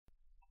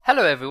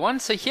Hello everyone,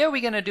 so here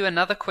we're going to do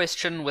another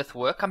question with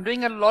work. I'm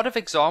doing a lot of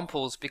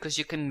examples because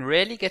you can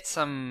really get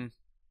some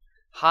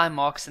high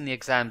marks in the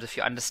exams if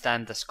you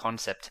understand this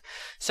concept.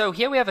 So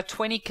here we have a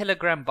 20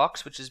 kilogram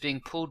box which is being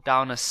pulled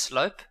down a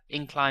slope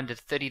inclined at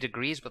 30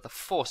 degrees with a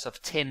force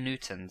of 10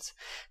 newtons.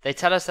 They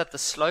tell us that the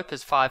slope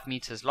is 5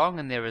 meters long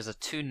and there is a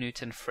 2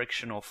 Newton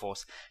frictional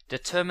force.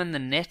 Determine the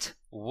net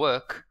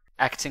work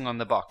acting on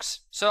the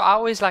box. So I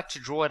always like to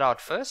draw it out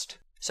first.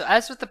 So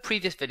as with the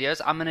previous videos,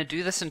 I'm going to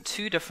do this in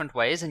two different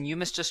ways and you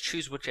must just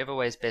choose whichever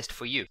way is best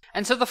for you.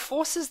 And so the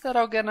forces that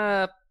are going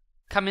to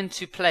come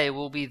into play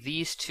will be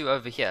these two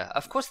over here.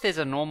 Of course there's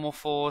a normal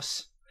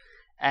force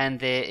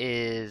and there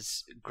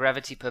is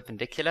gravity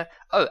perpendicular.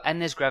 Oh, and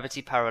there's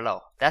gravity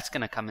parallel. That's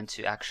going to come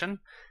into action.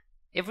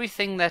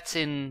 Everything that's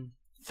in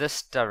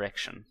this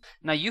direction.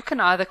 Now you can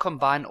either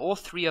combine all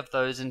three of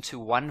those into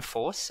one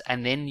force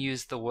and then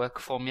use the work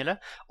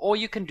formula, or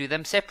you can do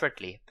them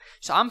separately.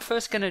 So I'm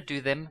first going to do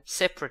them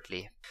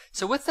separately.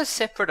 So with this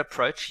separate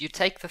approach, you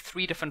take the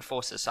three different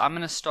forces. So I'm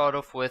going to start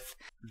off with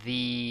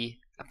the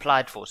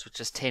applied force,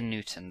 which is 10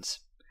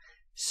 newtons.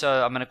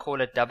 So I'm going to call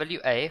it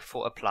WA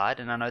for applied,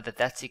 and I know that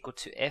that's equal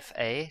to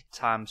FA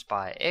times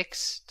by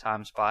X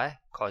times by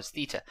cos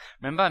theta.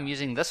 Remember, I'm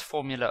using this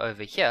formula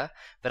over here,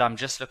 but I'm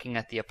just looking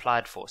at the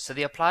applied force. So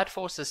the applied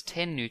force is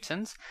 10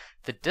 newtons.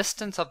 The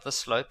distance of the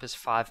slope is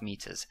 5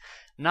 meters.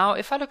 Now,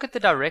 if I look at the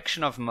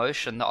direction of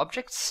motion, the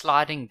object's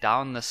sliding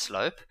down the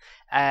slope,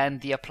 and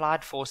the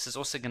applied force is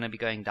also going to be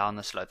going down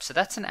the slope. So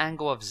that's an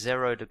angle of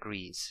 0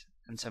 degrees.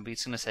 And so we're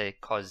just going to say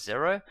cos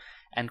 0.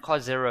 And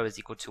cos 0 is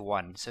equal to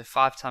 1. So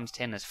 5 times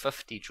 10 is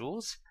 50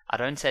 joules. I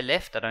don't say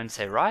left, I don't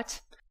say right.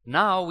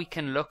 Now we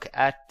can look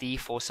at the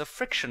force of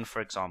friction,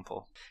 for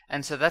example.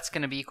 And so that's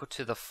going to be equal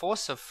to the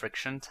force of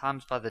friction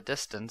times by the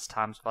distance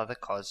times by the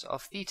cos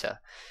of theta.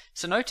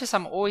 So notice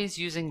I'm always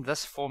using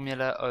this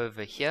formula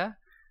over here,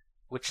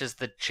 which is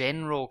the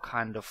general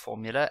kind of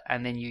formula,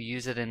 and then you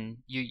use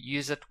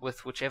it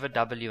with whichever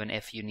W and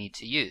F you need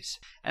to use.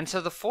 And so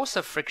the force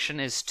of friction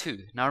is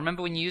 2. Now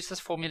remember, when you use this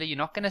formula, you're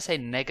not going to say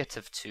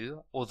negative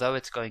 2, although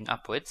it's going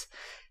upwards.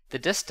 The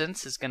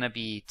distance is going to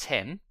be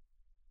 10.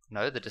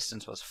 No, the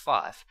distance was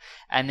 5.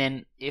 And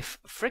then if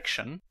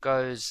friction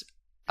goes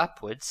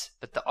upwards,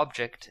 but the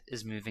object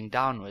is moving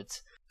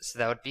downwards, so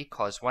that would be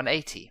cos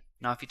 180.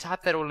 Now if you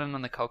type that all in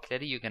on the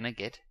calculator, you're going to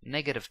get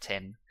negative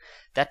 10.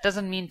 That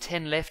doesn't mean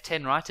 10 left,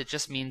 10 right, it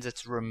just means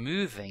it's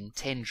removing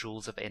 10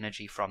 joules of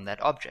energy from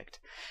that object.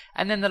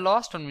 And then the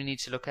last one we need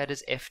to look at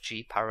is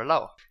Fg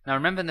parallel. Now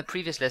remember, in the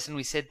previous lesson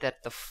we said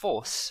that the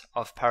force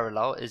of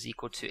parallel is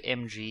equal to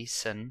mg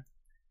sin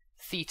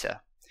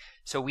theta.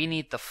 So we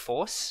need the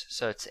force,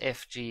 so it's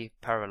Fg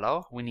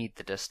parallel, we need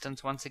the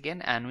distance once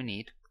again, and we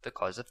need the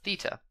cos of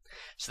theta.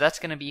 So that's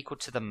going to be equal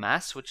to the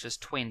mass, which is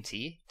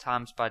 20,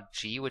 times by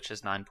g, which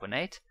is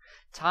 9.8,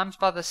 times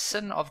by the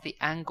sin of the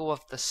angle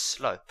of the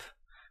slope,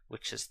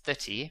 which is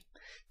 30,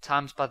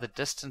 times by the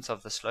distance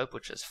of the slope,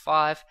 which is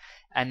 5,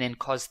 and then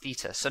cos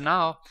theta. So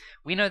now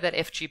we know that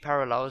Fg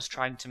parallel is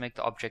trying to make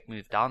the object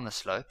move down the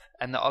slope,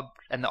 and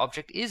the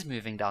object is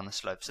moving down the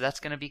slope, so that's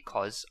going to be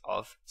cos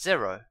of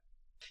 0.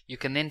 You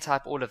can then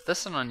type all of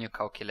this in on your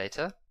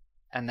calculator,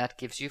 and that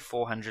gives you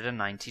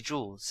 490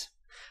 joules.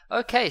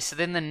 Okay, so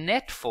then the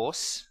net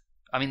force,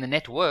 the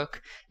net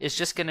work, is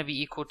just going to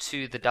be equal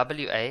to the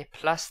WA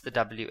plus the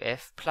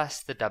WF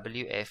plus the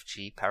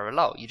WFG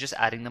parallel. You're just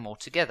adding them all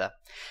together.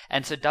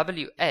 And so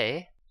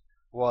WA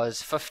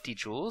was 50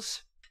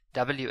 joules,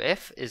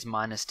 WF is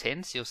minus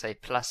 10, so you'll say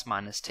plus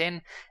minus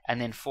 10,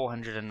 and then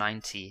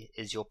 490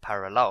 is your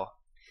parallel.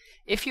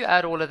 If you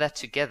add all of that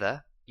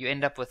together, you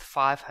end up with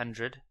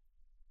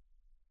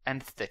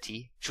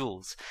 530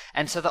 joules.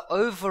 And so the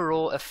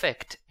overall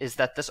effect is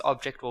that this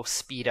object will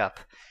speed up.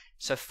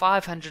 So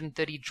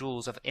 530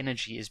 joules of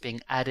energy is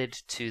being added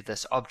to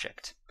this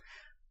object.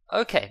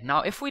 Okay,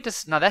 now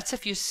that's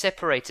if you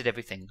separated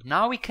everything.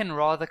 Now we can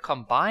rather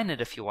combine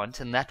it if you want,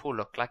 and that will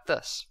look like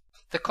this.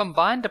 The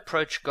combined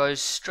approach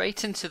goes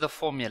straight into the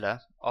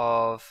formula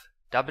of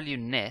W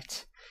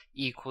net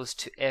equals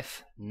to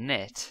F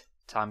net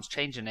times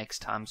change in x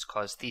times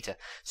cos theta.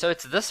 So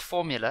it's this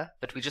formula,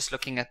 but we're just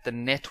looking at the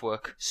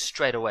network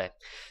straight away.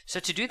 So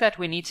to do that,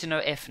 we need to know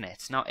F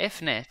net. Now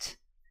F net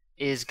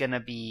is going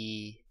to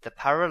be the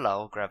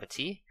parallel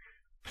gravity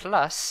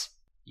plus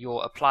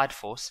your applied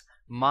force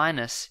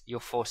minus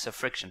your force of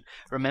friction.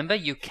 Remember,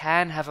 you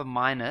can have a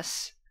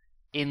minus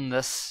in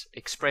this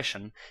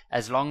expression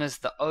as long as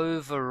the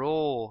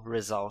overall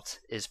result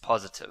is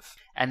positive.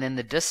 And then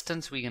the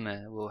distance,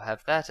 we'll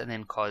have that, and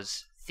then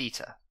cos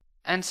theta.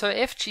 And so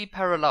Fg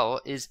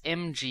parallel is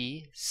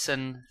mg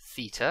sin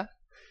theta.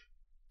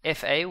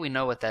 Fa, we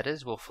know what that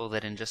is, we'll fill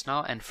that in just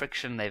now, and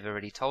friction, they've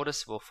already told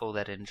us, we'll fill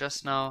that in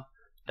just now,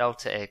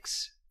 delta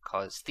x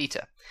cos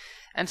theta.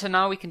 And so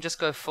now we can just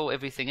go fill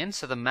everything in.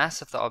 So the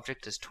mass of the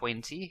object is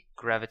 20,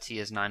 gravity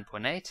is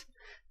 9.8.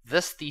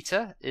 This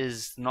theta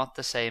is not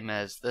the same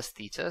as this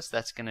theta, so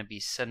that's going to be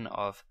sin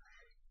of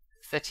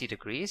 30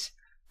 degrees.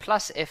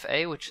 plus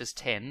Fa, which is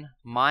 10,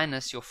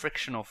 minus your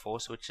frictional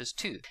force, which is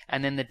 2.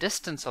 And then the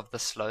distance of the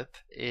slope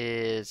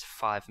is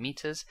 5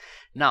 meters.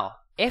 Now,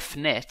 F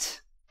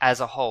net as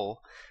a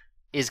whole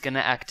is going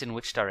to act in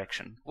which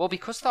direction? Well,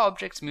 because the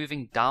object's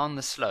moving down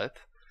the slope,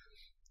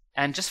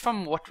 and just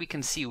from what we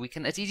can see,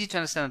 it's easy to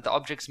understand that the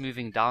object's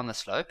moving down the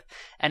slope,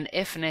 and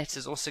F net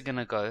is also going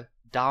to go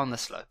down the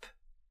slope.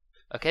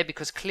 Okay,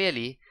 because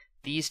clearly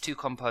these two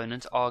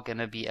components are going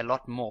to be a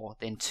lot more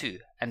than 2.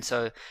 And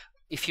so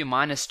if you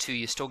minus 2,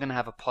 you're still going to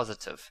have a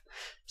positive.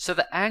 So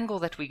the angle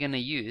that we're going to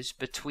use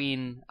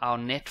between our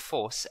net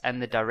force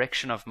and the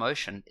direction of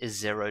motion is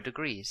 0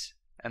 degrees.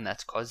 And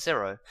that's cos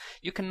 0.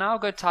 You can now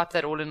go type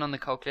that all in on the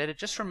calculator.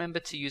 Just remember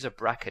to use a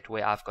bracket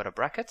where I've got a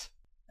bracket.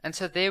 And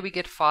so there we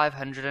get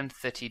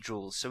 530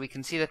 joules. So we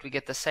can see that we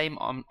get the same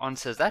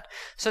answer as that.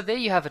 So there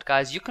you have it,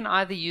 guys. You can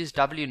either use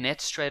W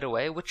net straight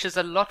away, which is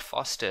a lot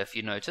faster if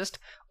you noticed,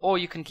 or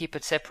you can keep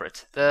it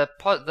separate. The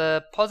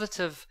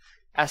positive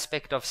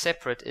aspect of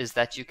separate is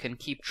that you can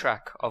keep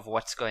track of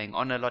what's going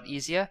on a lot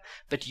easier,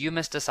 but you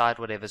must decide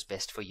whatever's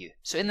best for you.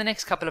 So in the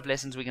next couple of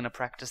lessons, we're going to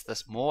practice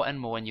this more and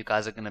more, and you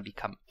guys are going to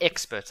become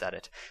experts at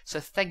it.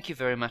 So thank you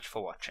very much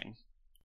for watching.